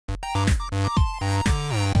Oh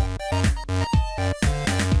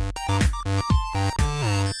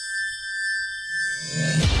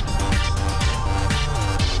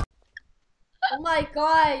my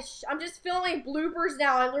gosh, I'm just filming bloopers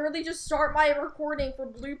now. I literally just start my recording for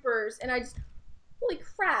bloopers and I just, holy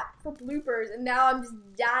crap, for bloopers, and now I'm just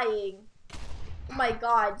dying. Oh my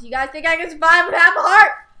god, do you guys think I can survive with half a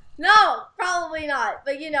heart? No, probably not,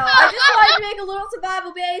 but you know, I just wanted to make a little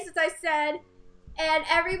survival base, as I said, and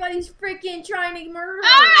everybody's freaking trying to murder me.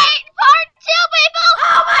 Alright, part 2, people!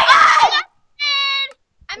 Oh my god!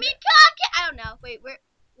 I mean, Cupcake! I don't know, wait, where?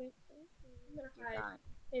 I'm gonna hide.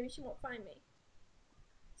 Maybe she won't find me.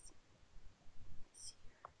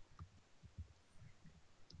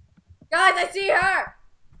 Guys, I see her!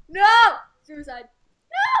 No! Suicide.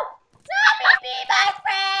 No! Stop me, be my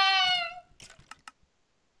friend!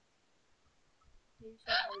 Maybe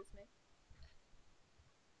she'll praise me.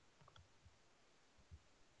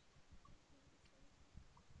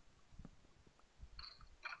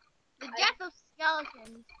 The death of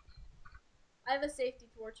skeletons. I have a safety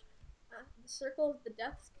torch. The circle of the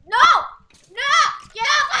death. No! No! Get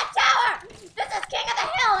off my tower! This is King of the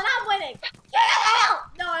Hill and I'm winning! King of the Hill!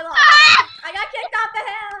 No, I lost. I got kicked off the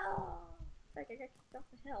hill! Frick, I got kicked off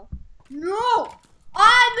the hill. No!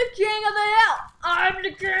 I'm the King of the Hill! I'm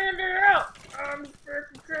the King of the Hill! I'm the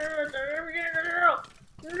freaking King of the Hill!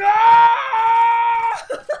 No!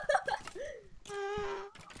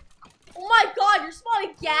 Oh my god, you're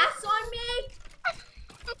spawning gas on me?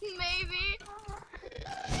 Maybe.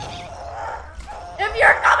 If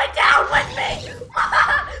you're coming down with me!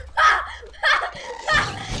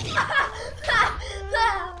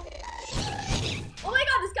 Oh my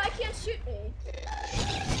god, this guy can't shoot me.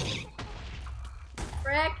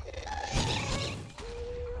 Frick.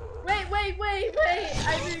 Wait. I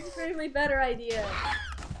have an extremely better idea.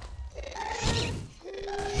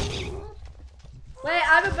 Wait,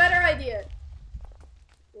 I have a better idea.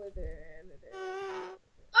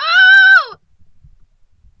 Oh!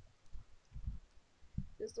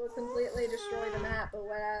 This will completely destroy the map, but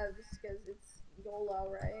whatever, because it's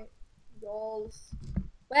YOLO, right? Goals.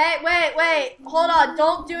 Wait. Hold on,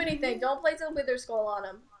 don't do anything. Don't place a wither skull on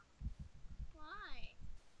him. Why?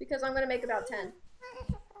 Because I'm gonna make about 10.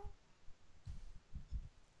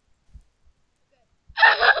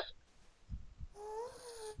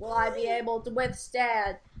 Will I be able to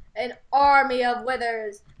withstand an army of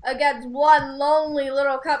withers against one lonely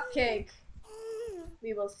little cupcake?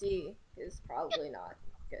 We will see. Because probably not.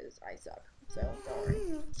 Because I suck. So don't worry.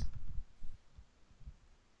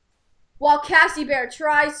 While Cassie Bear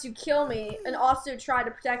tries to kill me and also try to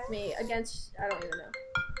protect me against, I don't even know.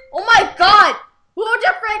 Oh my god! Who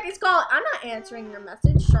the frick is calling? I'm not answering your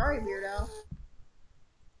message. Sorry, weirdo.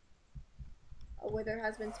 A wither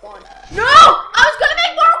has been spawned. No! I was gonna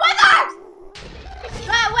make more withers!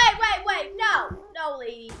 Wait. No,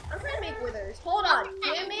 lady. I'm trying to make withers. Hold on.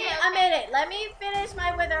 Give me a minute. Let me finish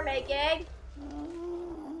my wither making.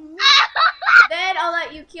 Then I'll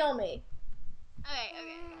let you kill me. Okay.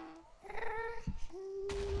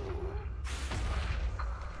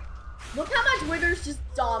 Look how much withers just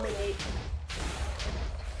dominate.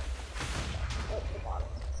 Oh, the bottom.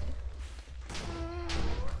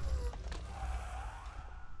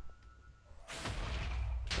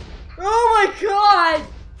 Oh my god!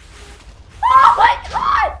 Oh my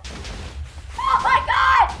god! Oh my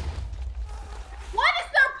god! What is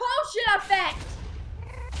their potion effect?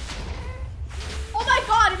 Oh my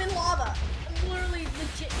god, I'm in lava. I'm literally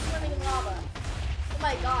legit swimming in lava. Oh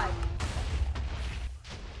my god.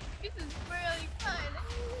 This is really fun.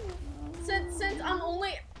 Since I'm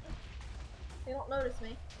only... They don't notice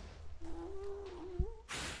me.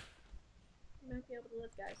 You might be able to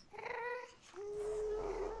live, guys.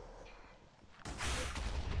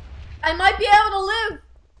 I might be able to live!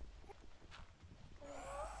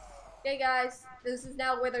 Okay guys, this is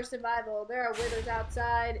now wither survival. There are withers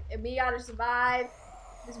outside, and we gotta survive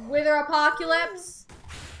this wither apocalypse.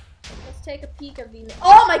 Let's take a peek of the...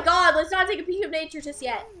 Oh my god, let's not take a peek of nature just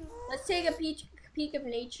yet. Let's take a peek of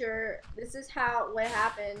nature. This is what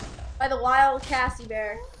happened by the wild Cassie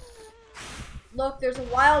Bear. Look, there's a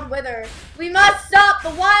wild wither. We must stop the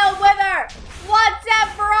wild wither! Once and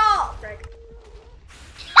for all! Frick.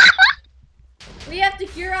 We have to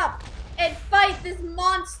gear up and fight this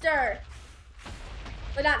monster.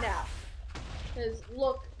 But not now. Because,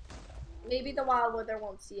 look, maybe the wild wither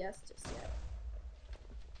won't see us just yet.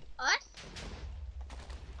 Us?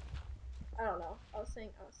 I don't know. I was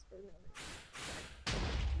saying us for no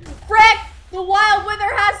reason. Frick! The wild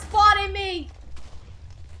wither has spotted me!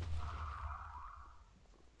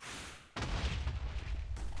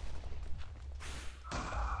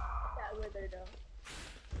 There you go.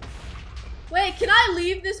 Wait, can I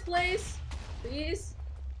leave this place? Please?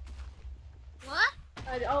 What?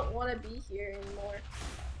 I don't want to be here anymore.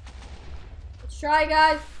 Let's try,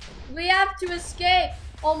 guys. We have to escape.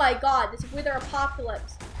 Oh my god, this wither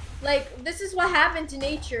apocalypse. Like, this is what happened to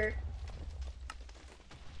nature.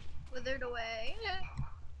 Withered away.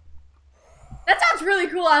 That sounds really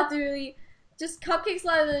cool, actually. Just cupcakes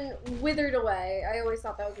and withered away. I always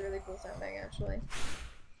thought that was really cool sounding, actually.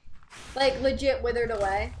 Like, legit withered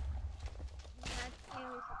away.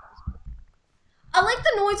 I like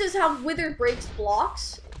the noises how wither breaks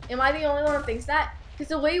blocks. Am I the only one who thinks that? Because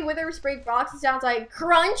the way withers break blocks, it sounds like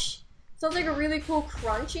crunch. Sounds like a really cool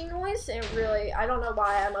crunching noise. And really, I don't know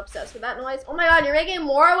why I'm obsessed with that noise. Oh my god, you're making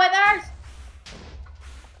more withers?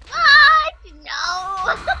 What?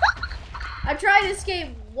 No. I've tried to escape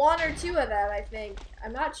 1 or 2 of them, I think.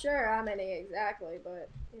 I'm not sure how many exactly, but...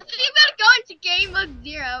 You know. You better go into game mode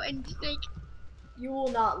 0 and just like... You will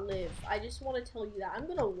not live. I just want to tell you that. I'm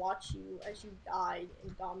gonna watch you as you die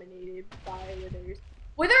and dominated by withers.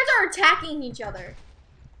 Withers are attacking each other.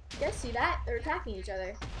 You guys see that? They're attacking each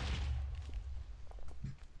other.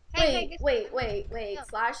 Hey, Wait. No.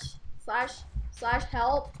 Slash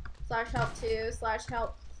help. Slash help 2. Slash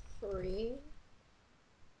help 3.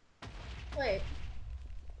 Wait.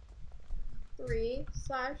 3.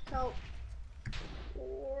 Slash help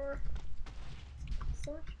 4.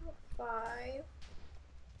 Slash help 5.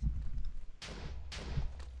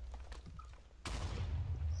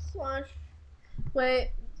 Slash.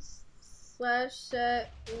 Wait. Slash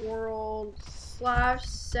set world. Slash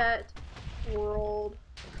set world.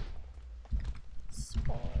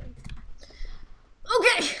 Spawn.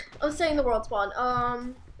 Okay! I was saying the world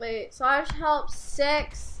spawn. Wait. Slash help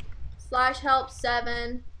 6. Slash help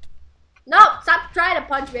 7. No! Stop trying to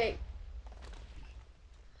punch me!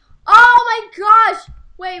 Oh my gosh!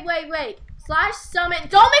 Wait. Slash summon.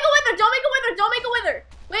 Don't make a wither! Don't make a wither! Don't make a wither!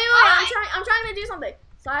 Wait, I'm trying to do something.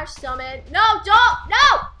 Slash summon. No, don't!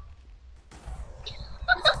 No! This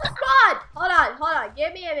is the spawn! Hold on.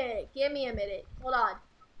 Give me a minute. Hold on.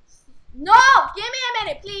 No! Give me a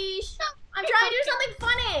minute, please! I'm trying to do something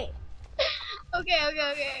funny!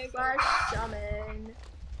 Okay. Slash summon.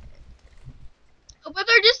 A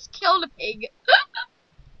wither just killed a pig.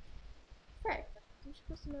 Frick. You're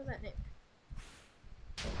supposed to know that name.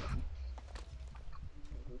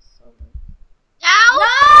 Ow!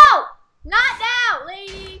 No! Not now,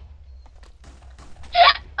 lady!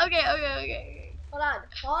 Okay. Hold on.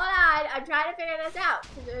 I'm trying to figure this out,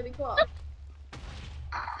 because it would be cool.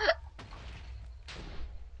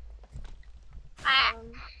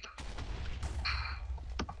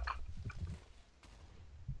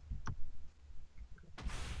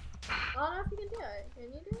 I don't know if you can do it. Can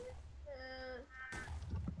you do it?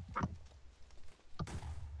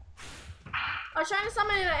 I was trying to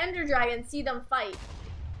summon an ender dragon and see them fight.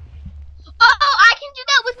 Oh, I can do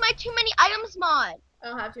that with my too many items mod. I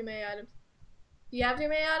don't have too many items. Do you have too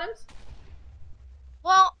many items?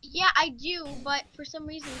 Well, yeah, I do, but for some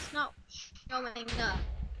reason it's not showing up.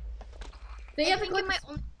 I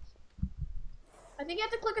think you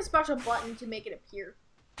have to click a special button to make it appear.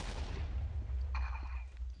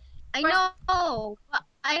 I know, but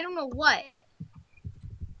I don't know what.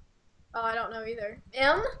 Oh, I don't know either.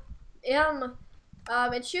 M.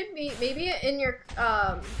 It should be maybe in your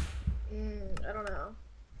I don't know.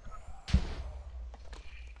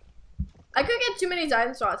 I could get too many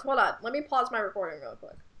item slots. Hold on, let me pause my recording real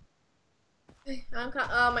quick.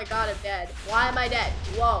 Oh my god, I'm dead. Why am I dead?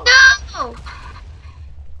 Whoa. No!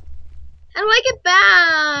 How do I get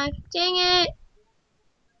back? Dang it.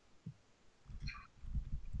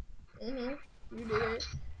 You did it.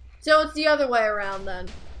 So it's the other way around then.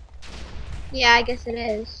 Yeah, I guess it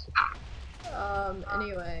is.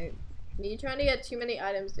 Anyway, me trying to get too many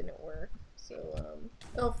items didn't work. So,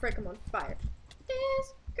 oh frick, I'm on fire.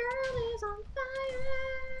 This girl is on fire.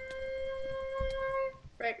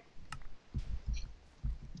 Frick.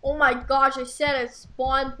 Oh my gosh, I set a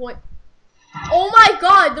spawn point. Oh my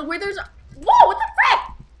god, the withers are. Whoa, what the frick?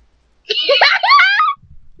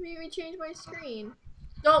 Made me change my screen.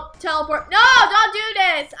 Don't teleport. No, don't do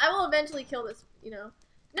this. I will eventually kill this, you know.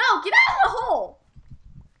 No, get out of the hole.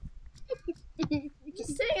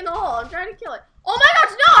 Just sitting in the hole. I'm trying to kill it. Oh my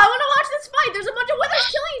gosh, no, I want to watch this fight. There's a bunch of withers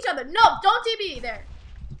killing each other. No, don't TP there.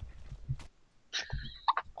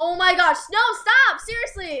 Oh my gosh, no, stop.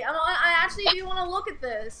 Seriously, I actually do want to look at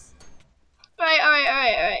this.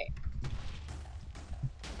 Alright.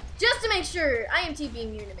 Just to make sure, I am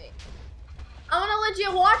TPing you to me. I want to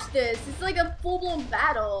legit watch this. It's like a full-blown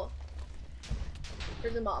battle.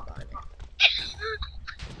 There's a mob on it.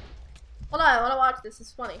 Hold on, I want to watch this.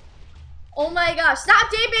 It's funny. Oh my gosh, stop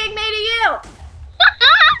being made of you!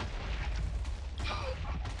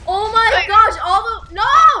 Oh my gosh, all the, no!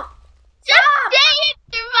 Stop! Dang it,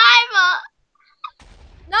 survival!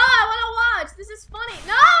 No, I want to watch. This is funny.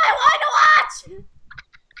 No, I want to watch!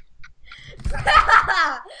 I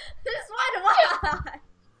just want to watch.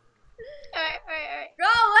 Alright. Go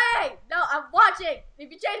away! No, I'm watching.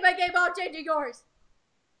 If you change my game, I'll change yours.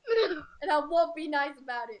 And I won't be nice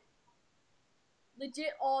about it.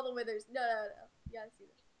 Legit all the withers. No. You gotta see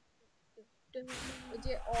this.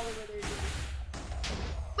 Legit all the withers.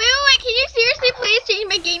 Wait, can you seriously please change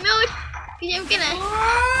my game mode? Cause I'm gonna...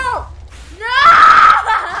 Oh!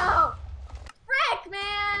 No! Frick,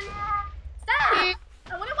 man! Stop!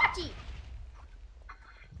 I wanna watch it.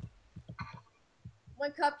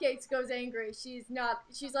 When Cupcakes goes angry, she's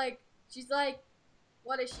like,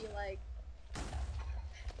 what is she like?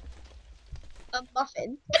 A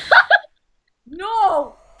muffin.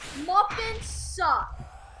 No! Muffins suck.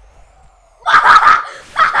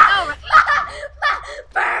 Oh,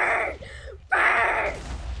 Burn! Burn!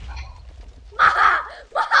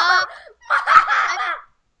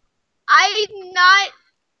 I'm not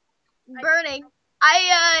burning.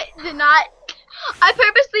 I did not. I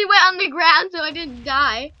purposely went on the ground so I didn't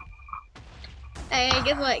die. Hey,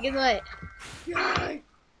 guess what? God.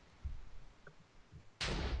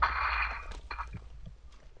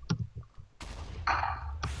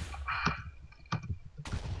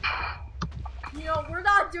 You know, we're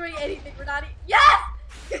not doing anything. We're not. Yes!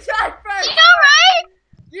 You died first! You know, right?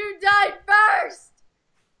 You died first!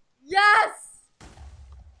 Yes!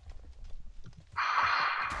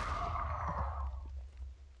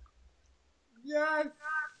 Yes!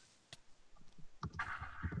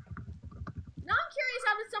 Now I'm curious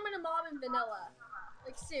how to summon a mob in vanilla.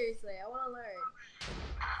 Like, seriously, I want to learn.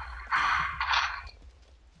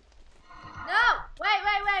 No! Wait!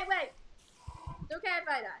 It's okay if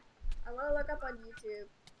I die. I want to look up on YouTube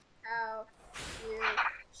how to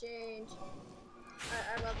change.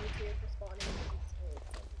 I love YouTube for spawning.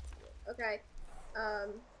 Okay.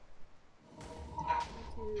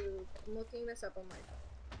 YouTube. I'm looking this up on my phone.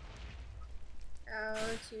 How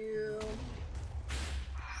to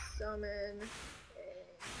summon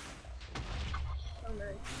a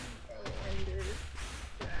ender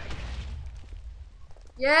dragon.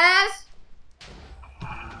 Yes!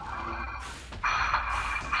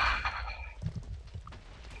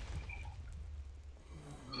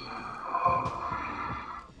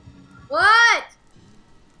 What?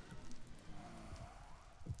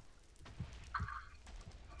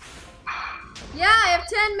 Yeah, I have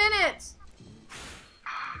 10 minutes.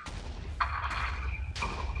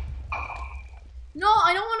 No,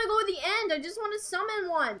 I don't want to go to the end. I just want to summon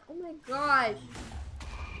one. Oh my gosh.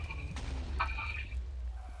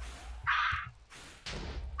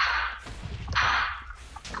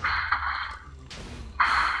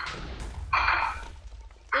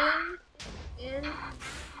 In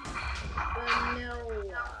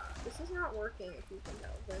vanilla. This is not working if you can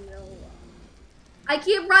tell. Vanilla. I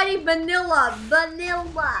keep writing vanilla.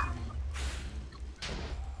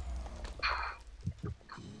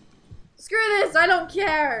 Screw this, I don't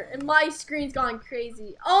care. And my screen's gone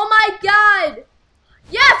crazy. Oh my god!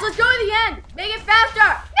 Yes, let's go to the end. Make it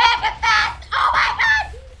faster. Make it fast. Oh my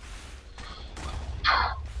god!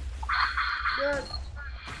 Yes.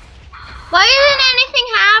 Why didn't anything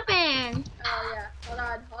happen? Oh yeah. Hold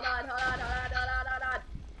on. Hold on, no.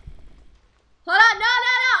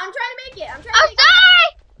 I'm trying to make it. Oh, sorry!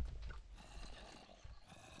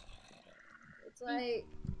 It's like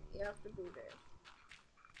you have to boot it.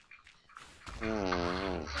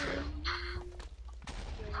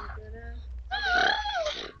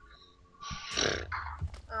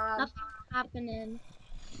 Nothing's happening.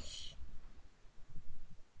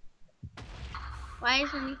 Why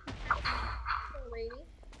is anything Oh, lady.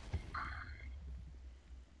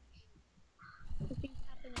 Nothing's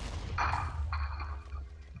happening? I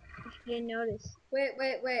didn't notice. Wait. I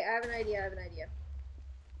have an idea.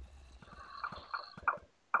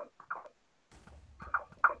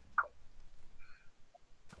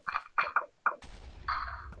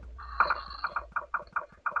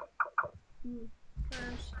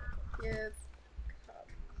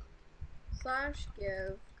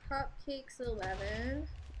 /give cupcakes 11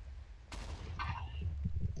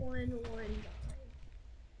 119.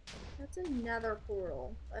 That's another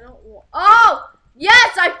portal. I don't want. Oh!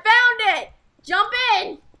 Yes, I found it! Jump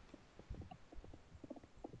in!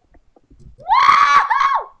 Woo!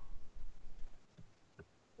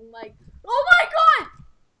 Oh my god!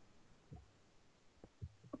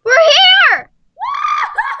 We're here!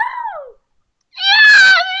 Woo!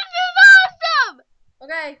 Yeah, this is awesome!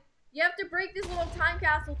 Okay, You have to break these little time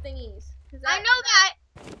capsule thingies. I know that.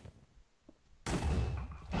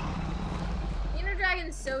 Ender dragon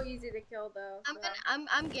is so easy to kill though. So.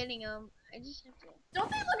 I'm getting them. I just have to. Don't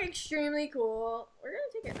they look extremely cool? We're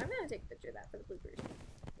gonna take it. I'm gonna take a picture of that for the bloopers.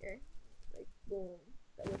 Here, like boom.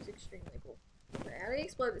 That looks extremely cool. Okay, how do you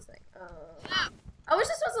explode this thing? I wish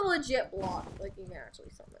this was a legit block, like you can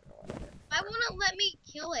actually summon or whatever. Why won't it let me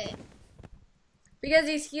kill it? Because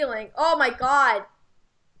he's healing. Oh my god!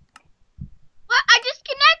 What? I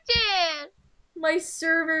disconnected! My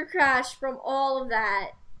server crashed from all of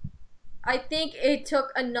that. I think it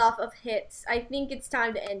took enough of hits. I think it's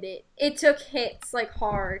time to end it. It took hits, like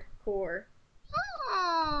hardcore.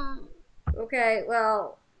 Oh. Okay,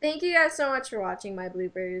 well, thank you guys so much for watching my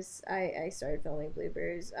bloopers. I started filming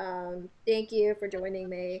bloopers. Thank you for joining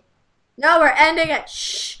me. No, we're ending it.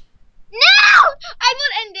 Shh. No! I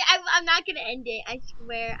won't end it. I'm not gonna end it. I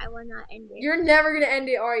swear I will not end it. You're never gonna end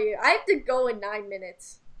it, are you? I have to go in 9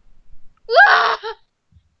 minutes.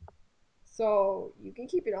 So you can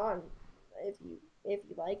keep it on if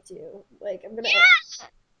you like to. Like I'm gonna. Yes!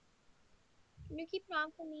 Can you keep it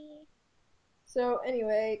on for me? So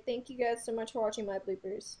anyway, thank you guys so much for watching my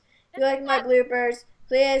bloopers. If you like my bloopers,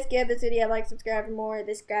 please give this video a like, subscribe for more.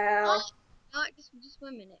 This gal. Oh, just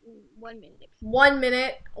 1 minute. 1 minute. 1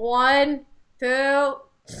 minute. 1, 2.